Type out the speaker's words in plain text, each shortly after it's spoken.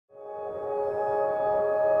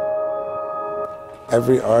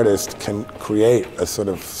Every artist can create a sort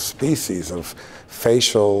of species of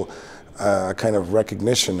facial kind of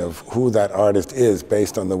recognition of who that artist is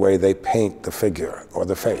based on the way they paint the figure or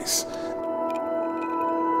the face.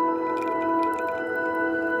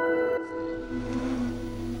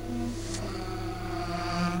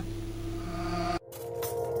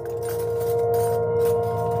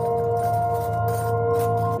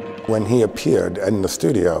 When he appeared in the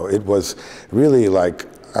studio, it was really like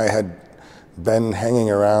I had been hanging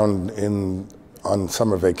around on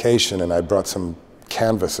summer vacation, and I brought some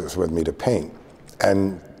canvases with me to paint.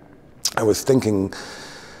 And I was thinking,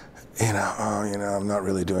 I'm not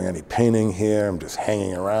really doing any painting here. I'm just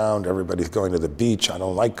hanging around. Everybody's going to the beach. I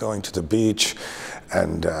don't like going to the beach.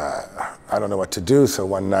 And I don't know what to do. So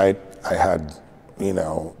one night I had,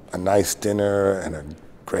 a nice dinner and a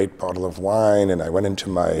great bottle of wine, and I went into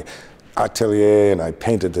my atelier and I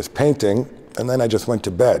painted this painting, and then I just went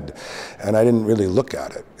to bed and I didn't really look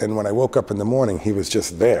at it. And when I woke up in the morning, he was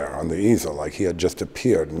just there on the easel, like he had just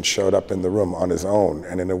appeared and showed up in the room on his own.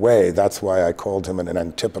 And in a way, that's why I called him an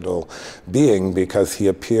antipodal being, because he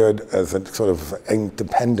appeared as a sort of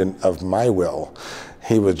independent of my will.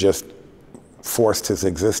 He was just forced his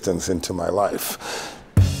existence into my life.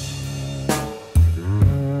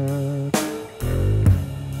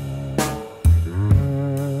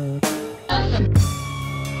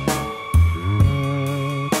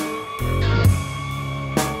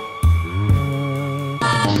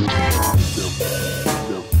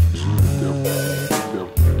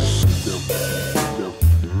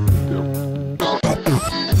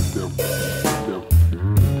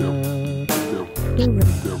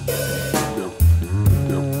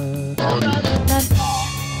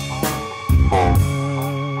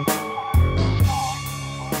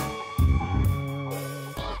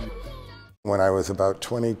 When I was about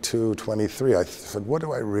 22, 23, I said, what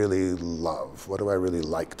do I really love? What do I really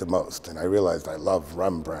like the most? And I realized I love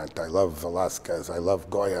Rembrandt, I love Velázquez, I love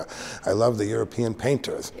Goya, I love the European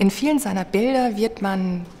painters. In vielen seiner Bilder wird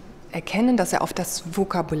man erkennen, dass er auf das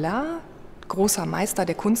Vokabular großer Meister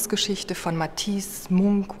der Kunstgeschichte von Matisse,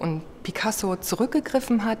 Munch und Picasso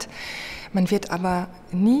zurückgegriffen hat. Man wird aber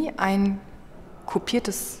nie ein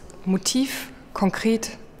kopiertes Motiv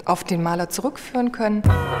konkret auf den Maler zurückführen können.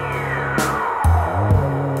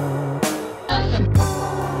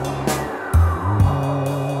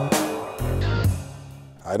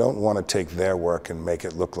 I don't want to take their work and make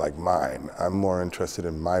it look like mine. I'm more interested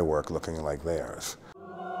in my work looking like theirs.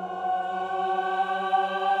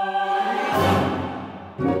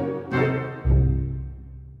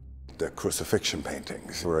 The crucifixion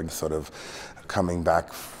paintings were sort of coming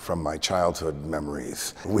back from my childhood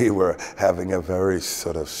memories. We were having a very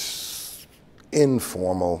sort of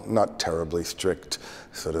informal, not terribly strict,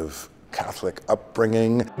 sort of Catholic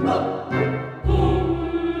upbringing.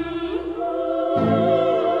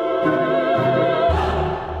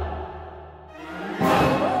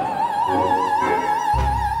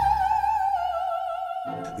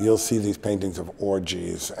 You'll see these paintings of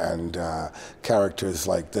orgies and characters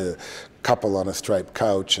like the couple on a striped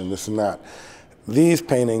couch and this and that. These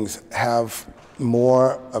paintings have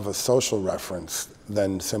more of a social reference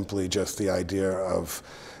than simply just the idea of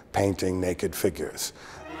painting naked figures.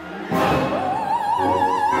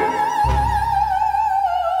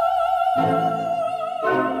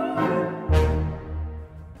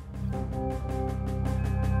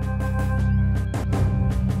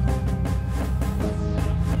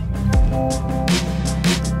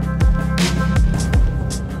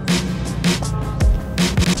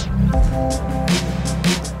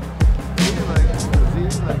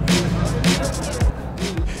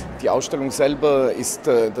 Die Ausstellung selber ist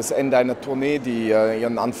das Ende einer Tournee, die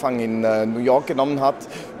ihren Anfang in New York genommen hat,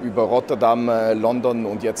 über Rotterdam, London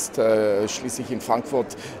und jetzt schließlich in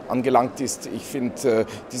Frankfurt angelangt ist. Ich finde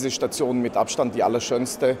diese Station mit Abstand die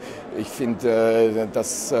allerschönste. Ich finde,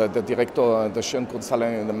 dass der Direktor der Schirn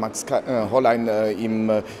Kunsthalle, Max Hollein, ihm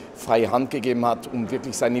freie Hand gegeben hat, um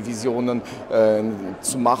wirklich seine Visionen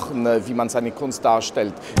zu machen, wie man seine Kunst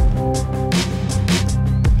darstellt.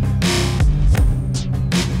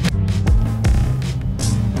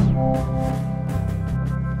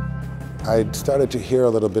 I started to hear a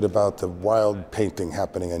little bit about the wild painting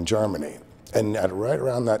happening in Germany. And right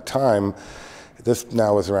around that time, this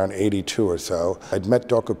now was around 82 or so, I'd met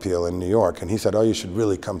Dokopil in New York, and he said, oh, you should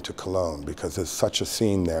really come to Cologne because there's such a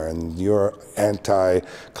scene there, and your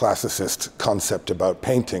anti-classicist concept about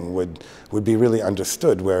painting would be really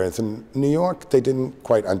understood, whereas in New York, they didn't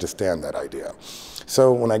quite understand that idea.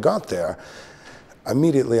 So when I got there,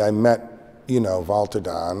 immediately I met, Walter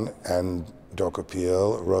Dahn and Gorky,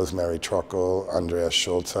 Rosemary Trockel, Andreas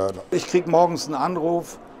Schulze. Ich krieg morgens einen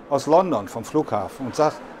Anruf aus London vom Flughafen und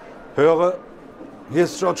sag, höre, hier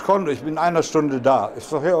ist George Condo, ich bin in einer Stunde da. Ich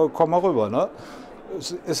sag, ja, komm mal rüber, ne?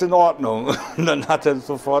 Ist in Ordnung. Und dann hat er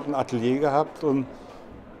sofort ein Atelier gehabt und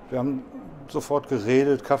wir haben sofort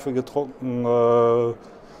geredet, Kaffee getrunken.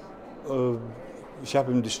 Ich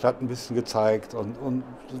habe ihm die Stadt ein bisschen gezeigt und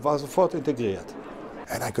war sofort integriert.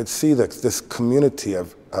 And I could see this community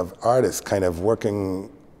of artists kind of working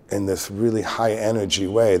in this really high energy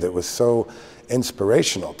way that was so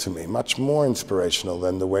inspirational to me, much more inspirational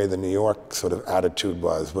than the way the New York sort of attitude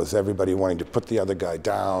was everybody wanting to put the other guy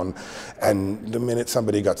down, and the minute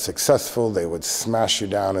somebody got successful, they would smash you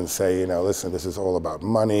down and say, you know, listen, this is all about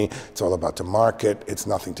money, it's all about the market, it's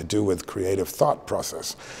nothing to do with creative thought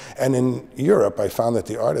process. And in Europe, I found that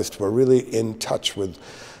the artists were really in touch with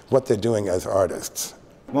what they're doing as artists.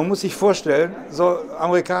 Man muss sich vorstellen, so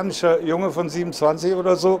amerikanischer Junge von 27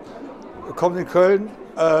 oder so, kommt in Köln,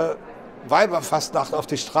 Weiberfastnacht auf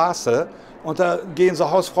die Straße und da gehen so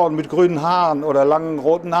Hausfrauen mit grünen Haaren oder langen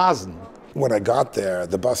roten Nasen. When I got there,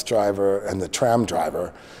 the bus driver and the tram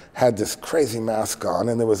driver had this crazy mask on,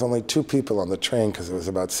 and there was only 2 people on the train because it was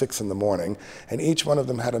about 6 in the morning, and each one of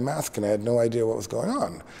them had a mask, and I had no idea what was going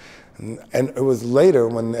on. And it was later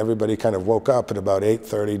when everybody kind of woke up at about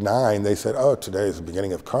 8:39, they said, oh, today is the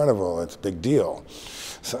beginning of Carnival, it's a big deal.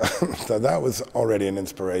 So that was already an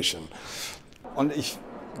inspiration. Und ich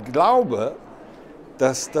glaube,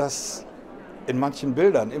 dass das in manchen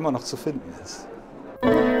Bildern immer noch zu finden ist.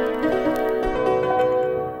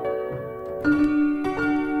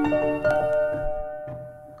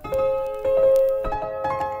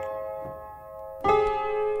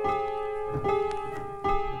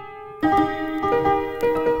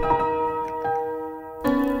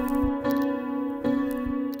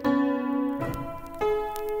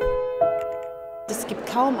 Es gibt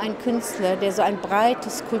kaum einen Künstler, der so ein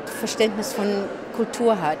breites Verständnis von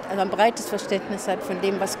Kultur hat, also ein breites Verständnis hat von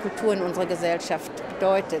dem, was Kultur in unserer Gesellschaft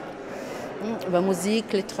bedeutet. Über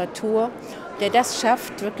Musik, Literatur, der das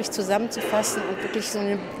schafft, wirklich zusammenzufassen und wirklich so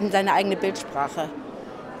in seine eigene Bildsprache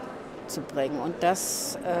zu bringen. Und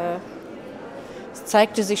das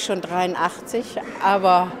zeigte sich schon 1983,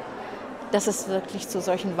 aber dass es wirklich zu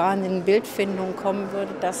solchen wahnsinnigen Bildfindungen kommen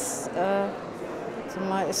würde, das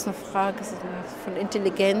ist eine Frage von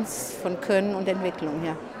Intelligenz, von Können und Entwicklung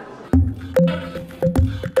her.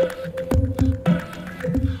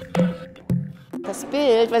 Das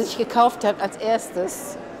Bild, was ich gekauft habe als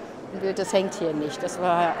erstes, ein Bild, das hängt hier nicht, das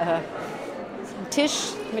war ein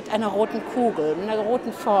Tisch mit einer roten Kugel, mit einer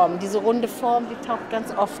roten Form. Diese runde Form, die taucht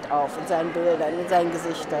ganz oft auf in seinen Bildern, in seinen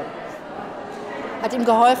Gesichtern. Hat ihm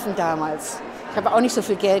geholfen damals. Ich habe auch nicht so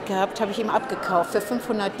viel Geld gehabt, habe ich ihm abgekauft für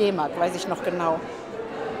 500 D-Mark, weiß ich noch genau.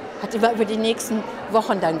 Hat ihm über die nächsten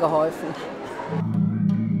Wochen dann geholfen.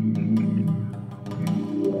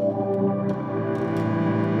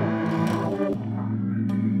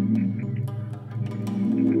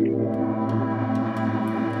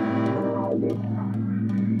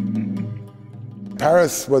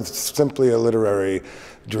 Paris was simply a literary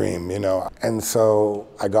dream, you know. And so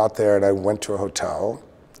I got there and I went to a hotel,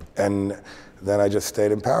 and then I just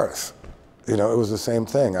stayed in Paris. You know, it was the same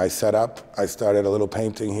thing. I set up, I started a little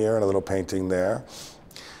painting here and a little painting there.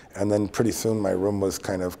 And then pretty soon my room was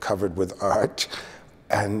kind of covered with art.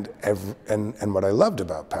 And what I loved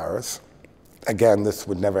about Paris, again, this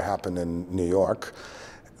would never happen in New York,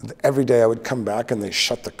 every day I would come back and they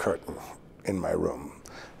shut the curtain in my room.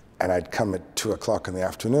 And I'd come at 2 o'clock in the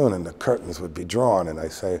afternoon and the curtains would be drawn, and I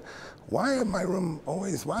say, why are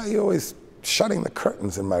you always shutting the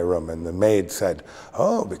curtains in my room? And the maid said,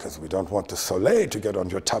 oh, because we don't want the soleil to get on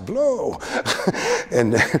your tableau.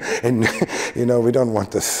 and you know, we don't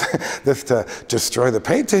want this to destroy the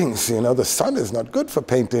paintings. You know, the sun is not good for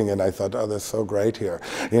painting. And I thought, oh, that's so great here.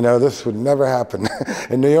 You know, this would never happen.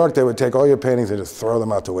 In New York, they would take all your paintings and just throw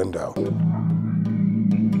them out the window.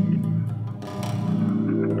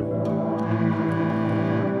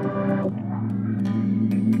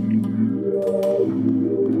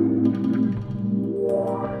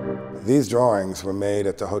 These drawings were made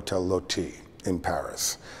at the Hotel Loti in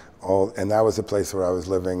Paris. And that was the place where I was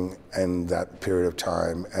living in that period of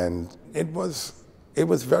time. And it was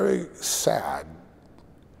very sad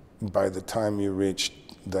by the time you reached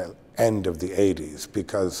the end of the 80s,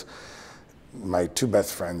 because my 2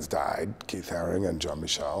 best friends died, Keith Haring and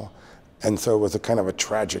Jean-Michel. And so it was a kind of a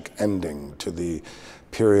tragic ending to the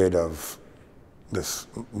period of this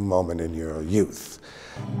moment in your youth.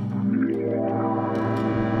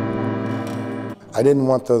 I didn't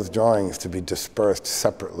want those drawings to be dispersed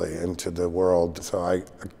separately into the world, so I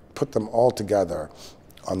put them all together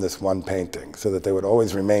on this one painting so that they would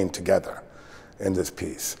always remain together in this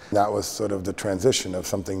piece. That was sort of the transition of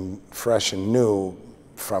something fresh and new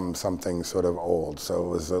from something sort of old. So it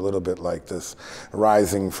was a little bit like this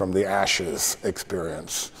rising from the ashes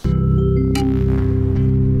experience.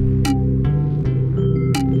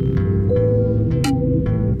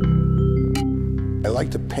 I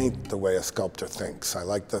like to paint the way a sculptor thinks. I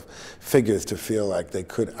like the figures to feel like they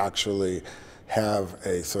could actually have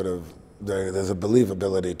a sort of, there's a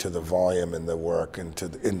believability to the volume in the work and to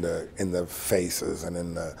in the faces and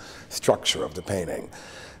in the structure of the painting.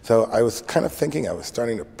 So I was kind of thinking I was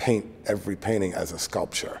starting to paint every painting as a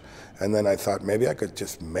sculpture. And then I thought maybe I could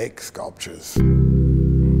just make sculptures.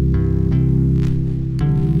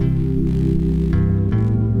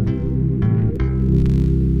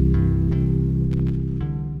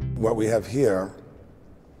 What we have here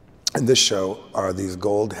in this show are these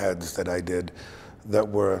gold heads that I did that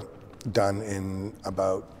were done in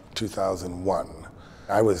about 2001.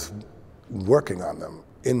 I was working on them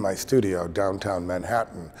in my studio downtown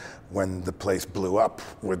Manhattan when the place blew up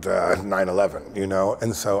with 9/11, you know?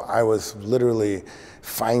 And so I was literally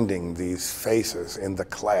finding these faces in the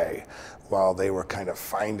clay while they were kind of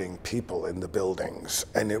finding people in the buildings.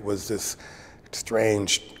 And it was this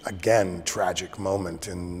strange, again, tragic moment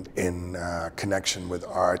in connection with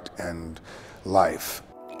art and life.